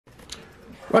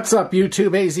What's up,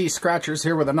 YouTube? AZ Scratchers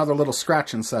here with another little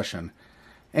scratching session.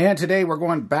 And today we're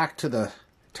going back to the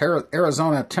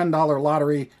Arizona $10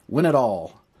 lottery, Win It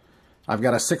All. I've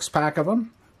got a 6-pack of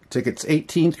them. Tickets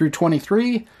 18 through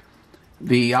 23.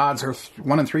 The odds are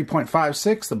 1 in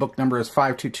 3.56. The book number is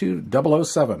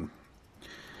 522007.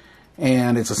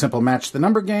 And it's a simple match the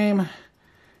number game.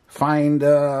 Find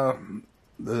the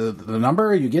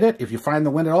number, you get it. If you find the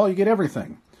Win It All, you get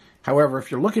everything. However, if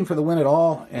you're looking for the Win It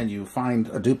All and you find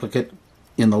a duplicate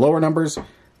in the lower numbers,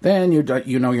 then you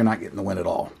know you're not getting the Win It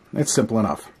All. It's simple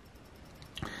enough.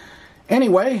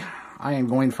 Anyway, I am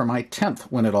going for my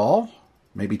 10th Win It All.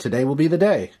 Maybe today will be the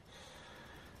day.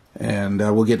 And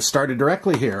we'll get started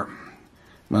directly here.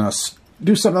 I'm going to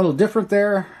do something a little different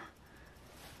there.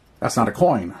 That's not a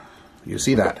coin. You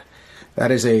see that?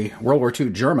 That is a World War II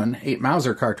German 8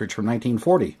 Mauser cartridge from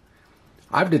 1940.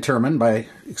 I've determined by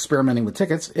experimenting with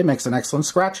tickets, it makes an excellent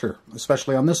scratcher,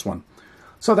 especially on this one.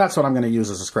 So that's what I'm going to use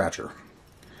as a scratcher.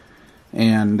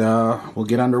 And we'll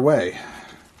get underway.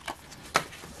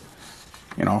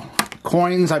 You know,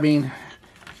 coins, I mean,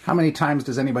 how many times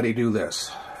does anybody do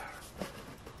this?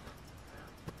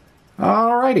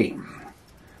 Alrighty.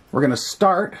 We're going to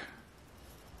start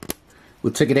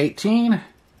with ticket 18,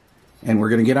 and we're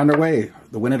going to get underway.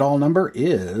 The Win It All number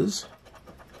is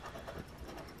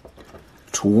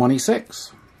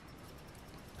 26,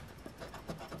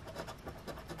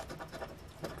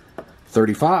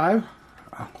 35,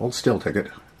 hold still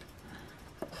ticket,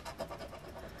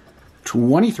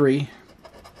 23,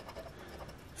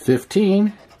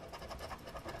 15,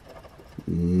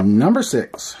 number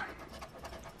 6,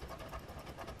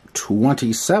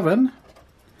 27,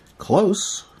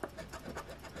 close,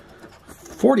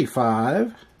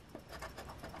 45,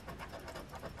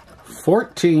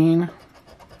 14,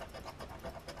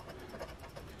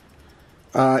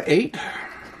 8,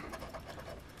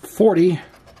 40,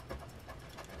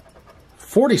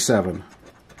 47,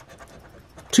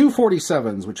 2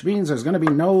 47s, which means there's going to be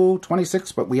no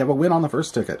 26, but we have a win on the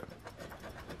first ticket.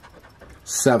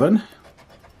 7,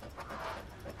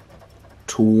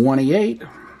 28,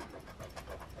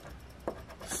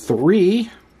 3,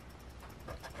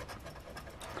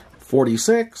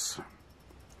 46,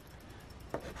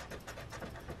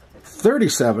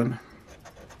 37,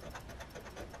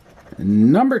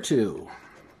 number 2,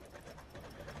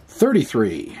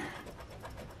 33,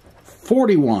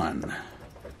 41,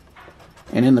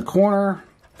 and in the corner,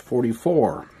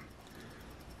 44.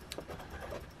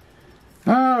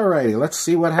 Alrighty, let's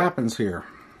see what happens here.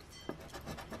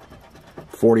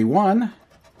 41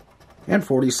 and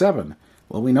 47.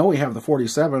 Well, we know we have the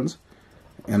 47s,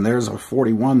 and there's a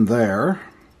 41 there.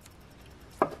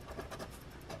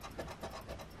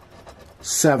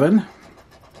 7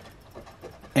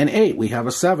 and 8. We have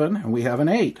a 7 and we have an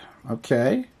 8.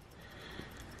 Okay.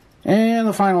 And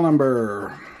the final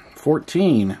number,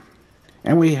 14.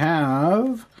 And we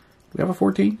have a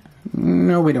 14?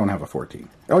 No, we don't have a 14.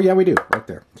 Oh, yeah, we do. Right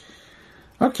there.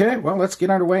 Okay, well, let's get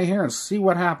underway here and see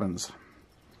what happens.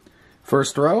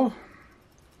 First row,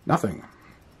 nothing.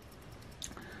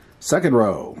 Second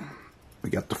row, we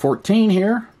got the 14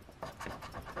 here.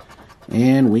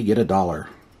 And we get $1.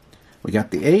 We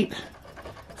got the 8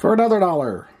 for another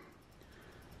 $1.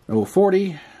 No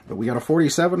 40, but we got a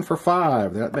 47 for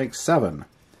 5. That makes 7.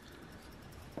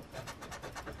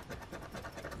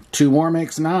 2 more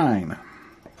makes 9.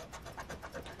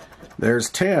 There's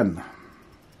 10.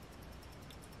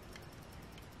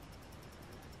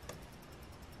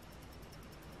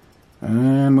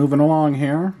 And moving along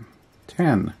here,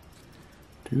 10.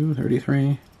 2,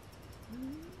 33.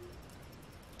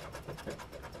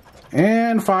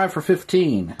 And 5 for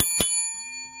 15.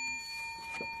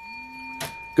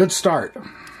 Good start.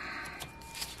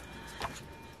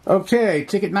 Okay,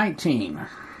 ticket 19.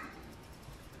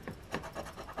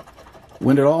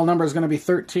 Win It All number is going to be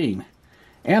 13.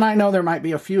 And I know there might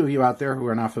be a few of you out there who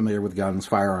are not familiar with guns,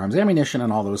 firearms, ammunition,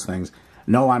 and all those things.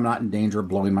 No, I'm not in danger of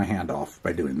blowing my hand off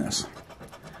by doing this.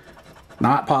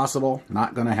 Not possible.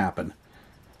 Not going to happen.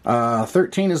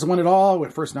 13 is the Win It All.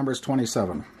 First number is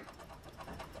 27.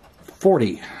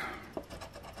 40.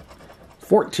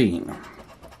 14.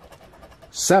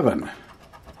 7.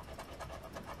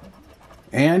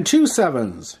 And 2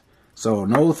 7s. So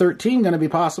no 13 going to be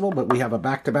possible, but we have a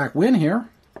back-to-back win here.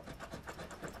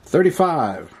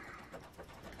 35.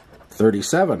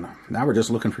 37. Now we're just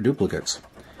looking for duplicates.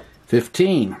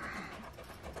 15.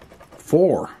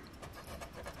 4.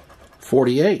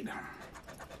 48.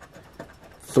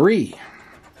 3.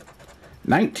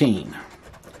 19.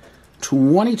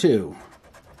 22.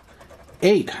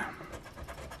 8.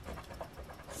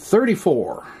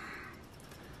 34.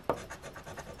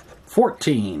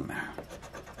 14,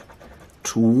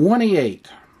 28,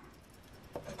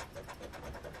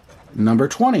 number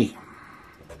 20,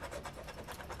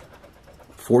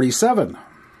 47,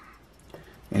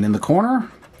 and in the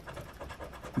corner,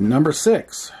 number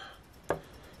 6.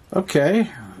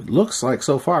 Okay, looks like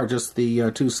so far just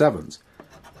the 2 sevens.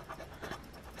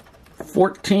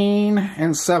 14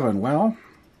 and 7. Well,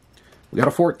 we got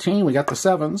a 14, we got the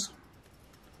 7s.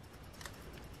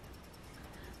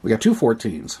 We got 2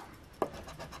 14s.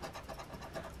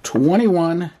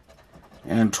 21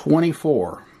 and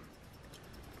 24.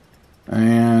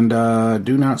 And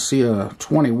do not see a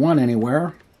 21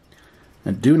 anywhere.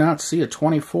 And do not see a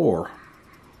 24.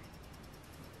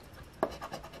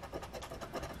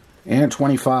 And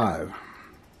 25.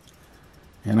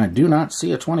 And I do not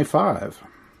see a 25.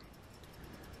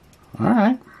 All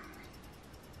right.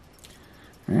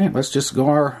 All right, let's just go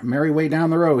our merry way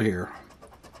down the road here.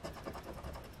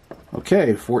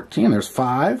 Okay, 14, there's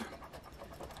 5,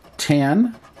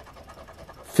 10,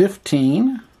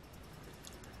 15,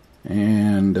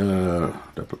 and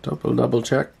double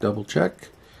check.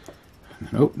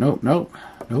 Nope.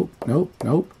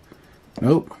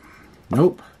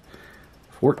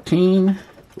 14,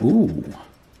 ooh.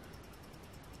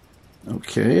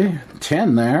 Okay,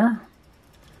 10 there.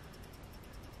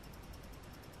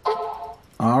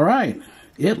 All right,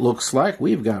 it looks like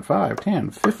we've got 5,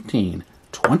 10, 15,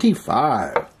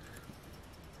 25.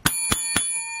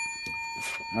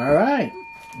 All right,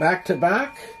 back to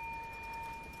back,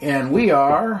 and we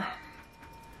are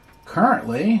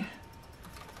currently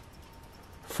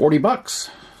 40 bucks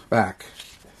back.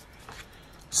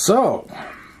 So,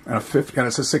 and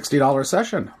it's a $60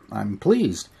 session. I'm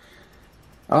pleased.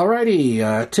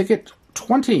 Alrighty, ticket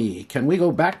 20. Can we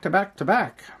go back to back to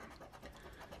back?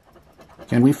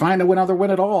 Can we find another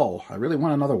win at all? I really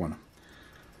want another one.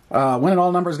 Win at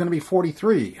all number is going to be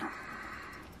 43.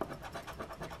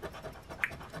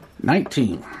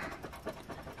 19.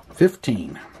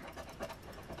 15.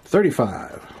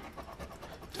 35.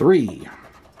 3.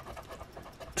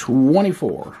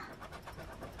 24.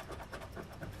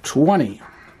 20.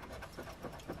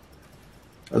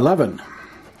 11.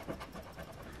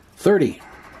 30.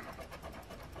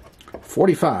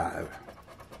 45.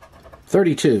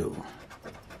 32.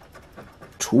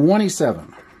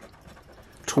 27.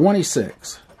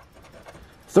 26.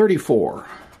 34.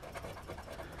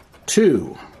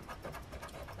 2.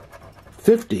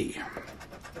 50.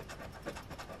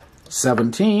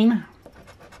 17.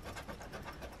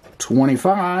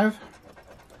 25.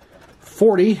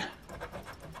 40.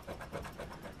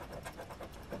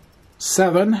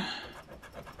 7.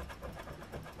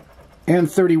 And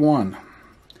 31.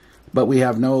 But we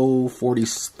have no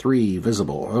 43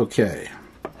 visible. Okay.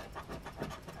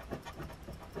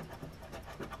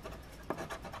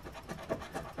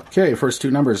 Okay, first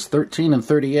two numbers, 13 and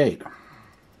 38.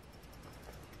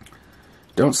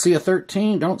 Don't see a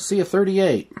 13, don't see a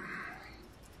 38.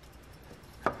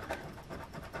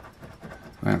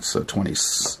 That's a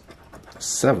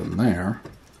 27 there.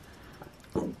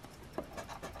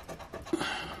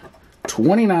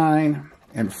 29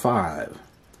 and 5.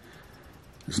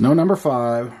 There's no number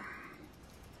 5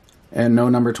 and no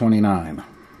number 29.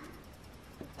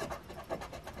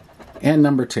 And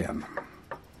number 10.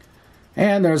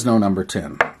 And there's no number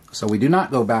 10. So we do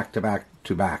not go back to back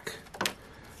to back.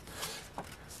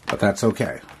 But that's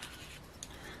okay.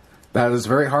 That is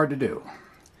very hard to do.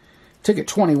 Ticket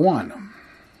 21.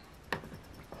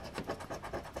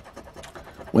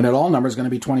 Win at all number is going to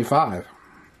be 25.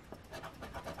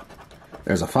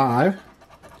 There's a 5.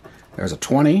 There's a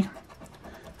 20.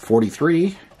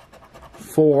 43.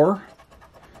 4.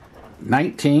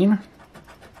 19.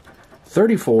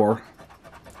 34.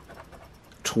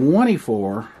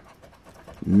 24,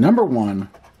 number 1,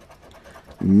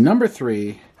 number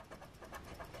 3,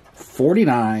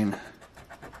 49,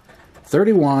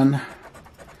 31,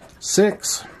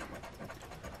 6,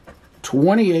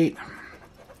 28,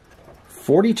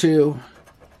 42,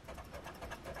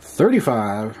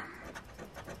 35,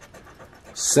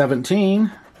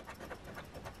 17,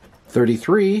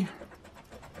 33,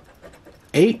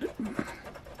 8,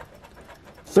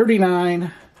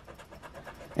 39,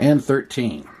 and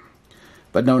 13,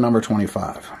 but no number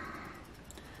 25.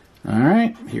 All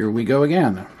right, here we go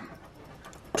again.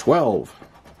 12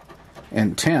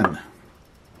 and 10.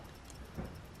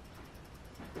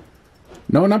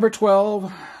 No number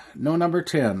 12, no number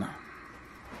 10.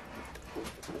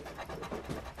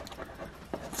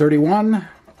 31,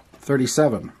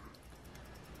 37.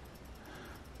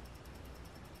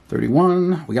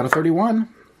 31, we got a 31,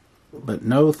 but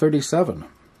no 37.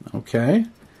 Okay.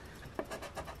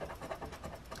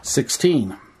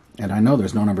 16 And I know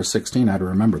there's no number 16. I'd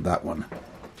remembered that one.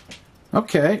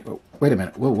 Okay. Wait a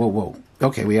minute. Whoa, whoa, whoa.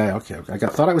 Okay, okay.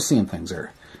 Thought I was seeing things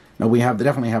there. No, we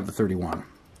definitely have the 31.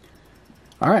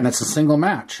 All right, and that's a single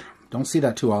match. Don't see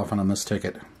that too often on this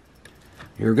ticket.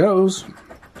 Here goes.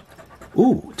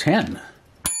 Ooh, 10.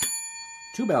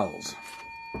 2 bells.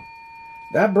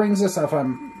 That brings us, if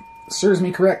serves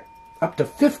me correct, up to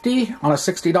 50 on a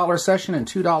 $60 session and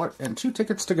 $2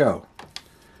 tickets to go.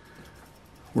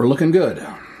 We're looking good.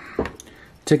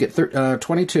 Ticket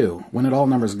 22. Win it all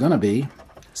number is going to be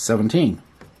 17.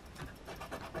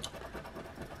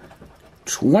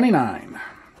 29.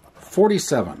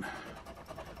 47.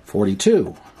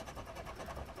 42.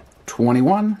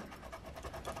 21.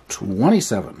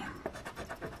 27.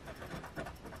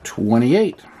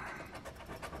 28.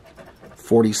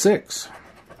 46.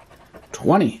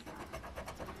 20.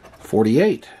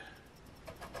 48.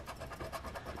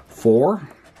 4.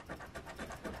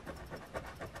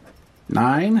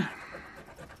 9.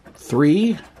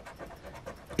 3.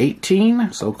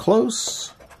 18. So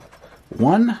close.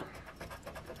 1.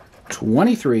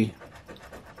 23.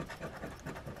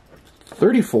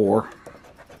 34.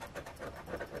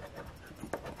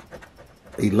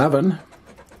 11.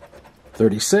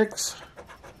 36.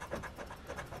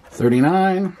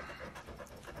 39.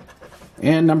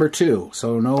 And number 2.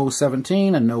 So no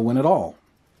 17 and no win at all.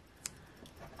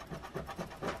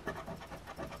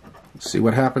 Let's see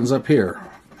what happens up here.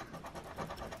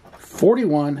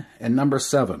 41 and number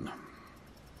 7.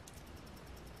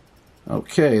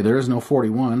 Okay, there is no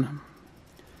 41.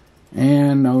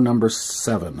 And no number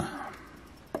 7.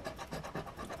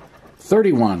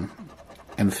 31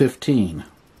 and 15.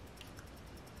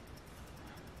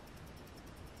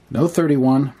 No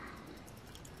 31.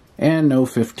 And no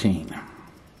 15.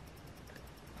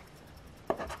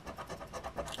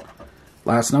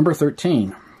 Last number,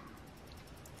 13.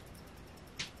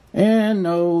 And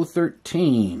no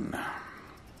 13.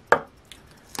 All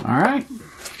right.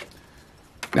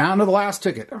 Down to the last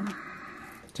ticket.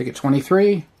 Ticket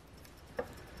 23.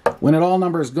 Win it all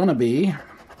number is going to be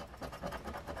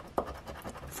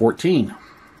 14.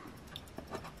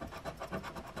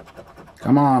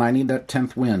 Come on, I need that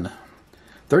 10th win.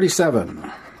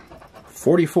 37.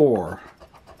 44.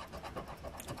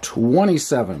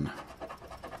 27.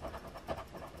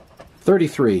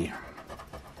 33.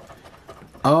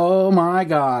 Oh my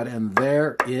God, and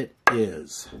there it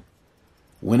is.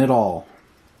 Win it all.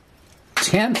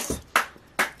 10th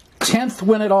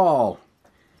win it all.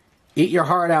 Eat your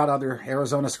heart out, other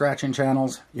Arizona scratching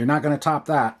channels. You're not going to top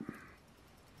that.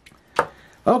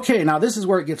 Okay, now this is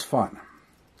where it gets fun.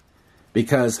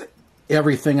 Because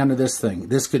everything under this thing,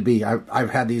 this could be, I've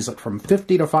had these from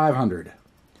 50 to 500.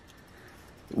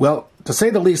 Well, to say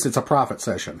the least, it's a profit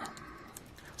session.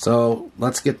 So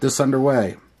let's get this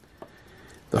underway.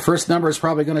 The first number is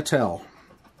probably going to tell.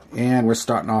 And we're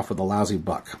starting off with a lousy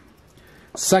buck.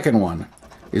 Second one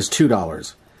is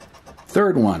 $2.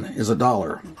 Third one is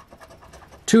 $1.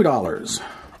 $2.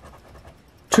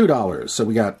 $2. So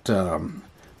we got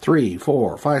 3,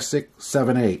 4, 5, 6,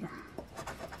 7, 8.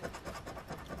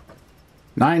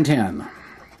 9, 10.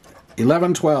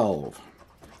 11, 12.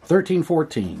 13,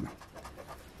 14.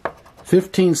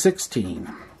 15,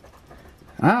 16.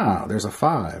 Ah, there's a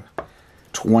 5.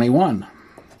 21.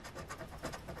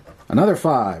 Another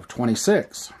 5.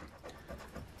 26.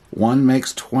 1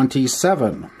 makes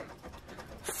 27.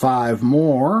 5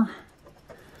 more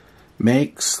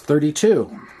makes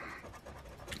 32.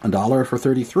 $1 for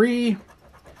 33.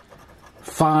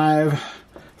 5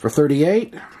 for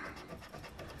 38.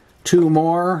 2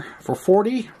 more for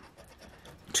 40.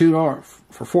 2 more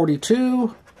for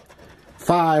 42.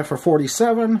 5 for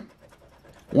 47.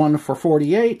 1 for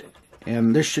 48.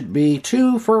 And this should be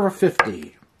 2 for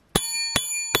 50.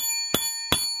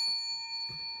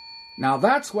 Now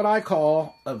that's what I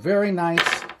call a very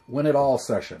nice win it all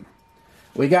session.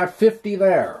 We got 50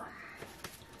 there.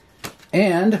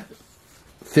 And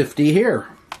 50 here.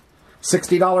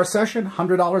 $60 session,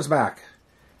 $100 back.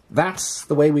 That's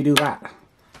the way we do that.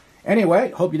 Anyway,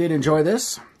 hope you did enjoy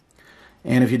this.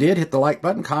 And if you did, hit the like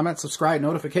button, comment, subscribe,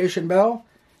 notification bell.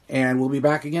 And we'll be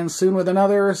back again soon with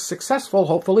another successful,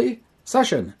 hopefully,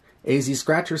 session. AZ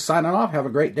Scratchers signing off. Have a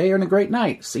great day and a great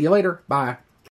night. See you later. Bye.